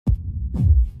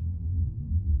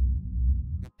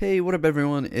Hey, what up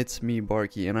everyone, it's me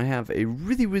Barky, and I have a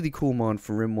really cool mod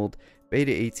for Rimworld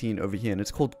Beta 18 over here, and it's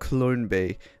called Clone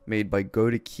Vat, made by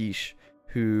Quiche,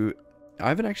 who I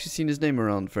haven't actually seen his name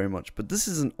around very much, but this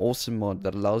is an awesome mod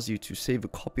that allows you to save a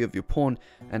copy of your pawn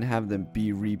and have them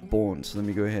be reborn. So let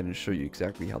me go ahead and show you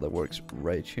exactly how that works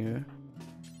right here.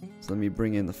 So let me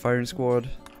bring in the firing squad.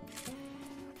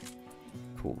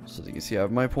 Cool, so as you can see I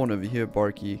have my pawn over here,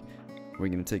 Barky. We're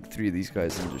going to take 3 of these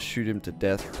guys and just shoot him to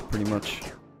death, pretty much.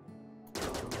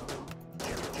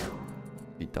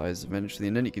 He dies eventually,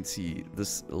 and then you can see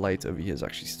this light over here has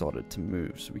actually started to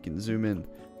move, so we can zoom in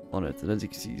on it, and as you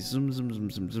can see, zoom,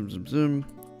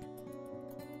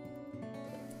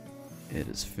 it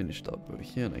is finished up over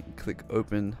here, and I can click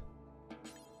open,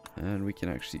 and we can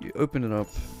actually open it up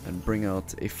and bring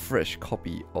out a fresh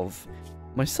copy of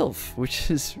myself,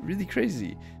 which is really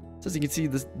crazy. So as you can see,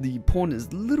 the pawn is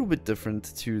a little bit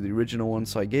different to the original one,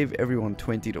 so I gave everyone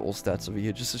 20 to all stats over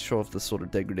here just to show off the sort of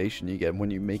degradation you get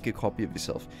when you make a copy of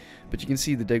yourself. But you can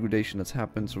see the degradation that's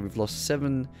happened, so we've lost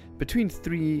between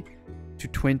 3 to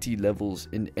 20 levels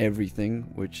in everything,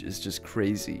 which is just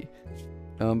crazy.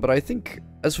 But I think,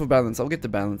 as for balance, I'll get the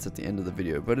balance at the end of the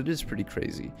video, but it is pretty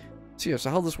crazy. So yeah, so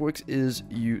how this works is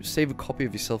you save a copy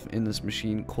of yourself in this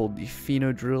machine called the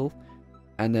Pheno Drill,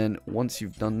 and then once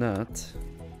you've done that,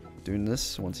 doing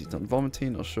this, once he's done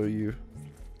vomiting, I'll show you.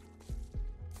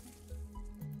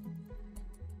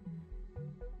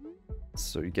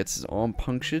 So he gets his arm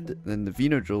punctured, then the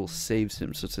Pheno Drill saves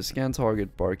him. So it's a scan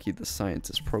target, Barky the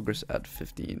scientist, progress at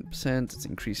 15%, it's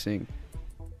increasing,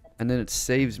 and then it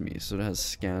saves me, so it has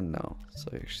scan now. So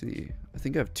actually, I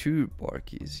think I have 2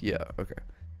 Barkies, yeah, okay.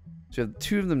 So I have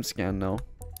 2 of them scanned now,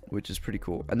 which is pretty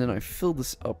cool, and then I fill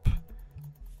this up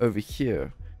over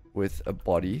here with a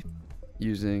body,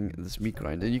 using this meat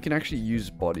grinder. You can actually use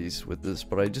bodies with this,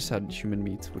 but I just had human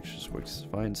meat, which just works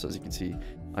fine. So as you can see,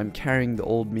 I'm carrying the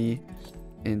old me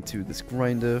into this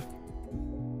grinder.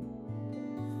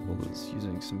 Well, it's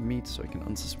using some meat, so I can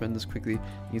unsuspend this quickly.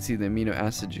 You can see the amino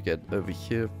acid you get over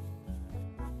here.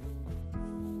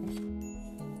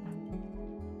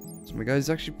 So my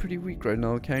guy's actually pretty weak right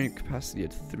now, carrying capacity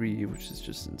at 3, which is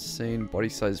just insane. Body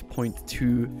size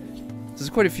 0.2.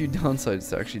 There's quite a few downsides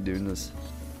to actually doing this.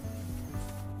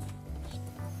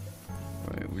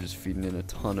 We're just feeding in a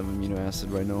ton of amino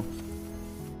acid right now.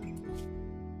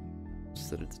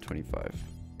 Set it to 25.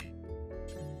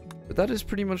 But that is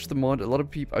pretty much the mod.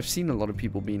 I've seen a lot of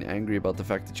people being angry about the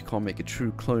fact that you can't make a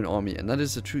true clone army, and that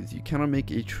is the truth. You cannot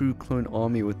make a true clone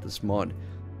army with this mod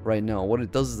right now. What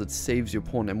it does is it saves your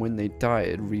pawn, and when they die,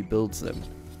 it rebuilds them,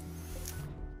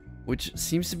 which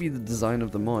seems to be the design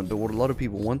of the mod. But what a lot of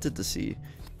people wanted to see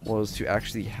was to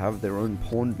actually have their own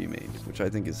pawn be made, which I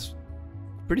think is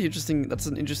pretty interesting. That's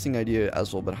an interesting idea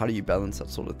as well, but how do you balance that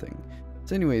sort of thing?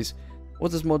 So anyways,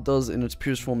 what this mod does in its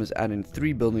purest form is add in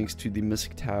 3 buildings to the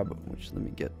MISC tab, which let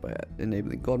me get by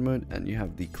enabling God mode, and you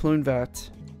have the Clone Vat,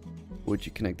 which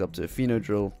you connect up to a Pheno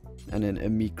Drill, and then a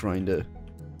meat grinder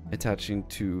attaching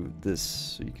to this,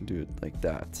 so you can do it like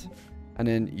that. And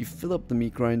then you fill up the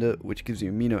meat grinder, which gives you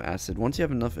amino acid. Once you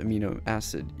have enough amino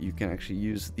acid, you can actually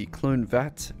use the Clone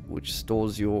Vat, which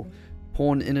stores your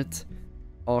pawn in it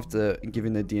after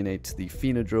giving their DNA to the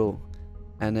Pheno Drill,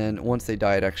 and then once they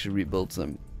die, it actually rebuilds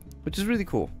them, which is really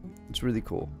cool. It's really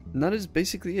cool, and that is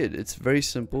basically it. It's very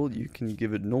simple. You can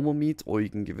give it normal meat, or you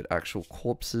can give it actual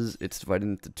corpses. It's divided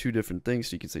into 2 different things,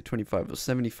 so you can say 25 or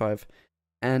 75,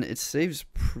 and it saves.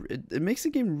 It makes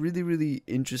the game really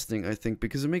interesting, I think,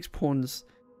 because it makes pawns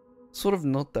sort of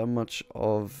not that much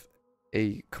of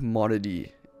a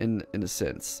commodity in a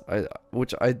sense,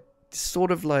 which I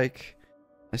sort of like.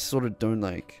 I sort of don't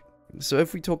like. So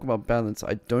if we talk about balance,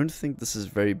 I don't think this is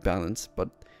very balanced, but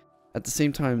at the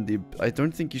same time, I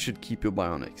don't think you should keep your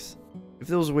Bionics. If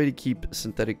there was a way to keep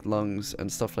synthetic lungs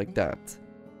and stuff like that,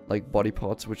 like body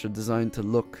parts which are designed to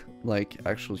look like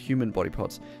actual human body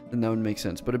parts, then that would make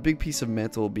sense. But a big piece of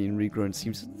metal being regrown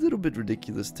seems a little bit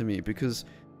ridiculous to me, because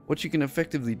what you can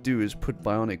effectively do is put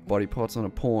bionic body parts on a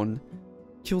pawn,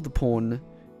 kill the pawn,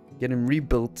 get him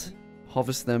rebuilt,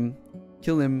 harvest them,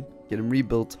 kill him, get him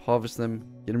rebuilt, harvest them,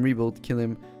 get him rebuilt, kill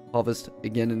him, harvest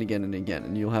again and again and again,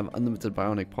 and you'll have unlimited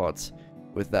bionic parts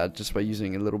with that just by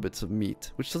using a little bits of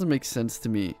meat, which doesn't make sense to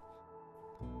me,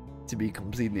 to be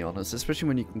completely honest, especially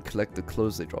when you can collect the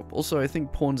clothes they drop. Also, I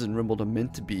think pawns in Rimworld are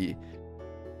meant to be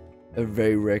a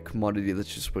very rare commodity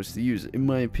that you're supposed to use. In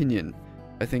my opinion,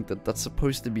 I think that that's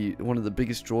supposed to be one of the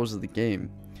biggest draws of the game,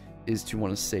 is to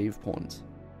want to save pawns.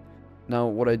 Now,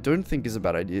 what I don't think is a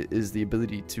bad idea is the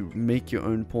ability to make your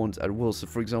own pawns at will. So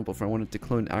for example, if I wanted to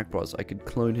clone Akbars, I could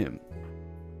clone him,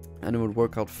 and it would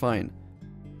work out fine.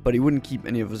 but he wouldn't keep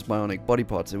any of his bionic body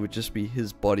parts. It would just be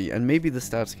his body, and maybe the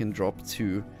stats can drop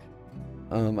too.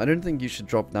 I don't think you should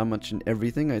drop that much in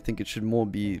everything. I think it should more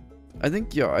be, I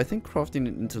think crafting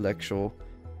and intellectual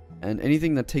and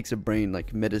anything that takes a brain,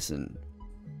 like medicine,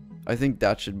 I think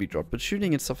that should be dropped. But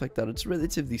shooting and stuff like that, it's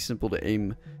relatively simple to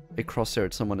aim a crosshair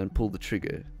at someone and pull the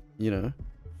trigger, you know.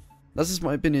 That's just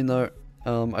my opinion though.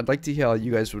 I'd like to hear how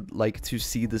you guys would like to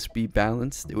see this be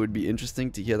balanced. It would be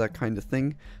interesting to hear that kind of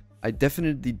thing. I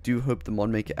definitely do hope the mod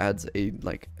maker adds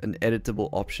an editable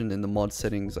option in the mod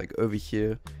settings, like over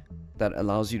here, that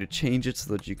allows you to change it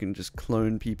so that you can just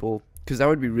clone people, because that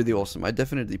would be really awesome. I'd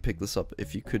definitely pick this up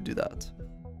if you could do that.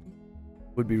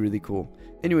 Would be really cool.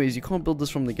 Anyways, you can't build this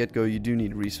from the get-go. You do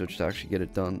need research to actually get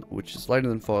it done, which is Lighter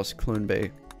Than Fast, Clone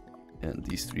Bay, and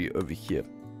these three over here.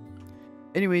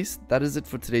 Anyways, that is it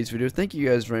for today's video. Thank you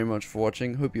guys very much for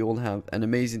watching. Hope you all have an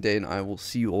amazing day, and I will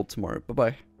see you all tomorrow.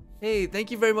 Bye-bye. Hey, thank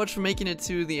you very much for making it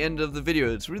to the end of the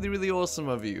video. It's really, really awesome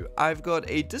of you. I've got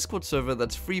a Discord server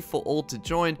that's free for all to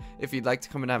join if you'd like to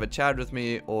come and have a chat with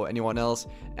me or anyone else.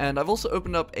 And I've also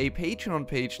opened up a Patreon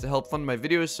page to help fund my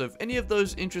videos, so if any of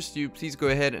those interest you, please go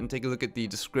ahead and take a look at the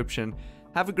description.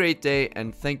 Have a great day,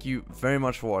 and thank you very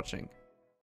much for watching.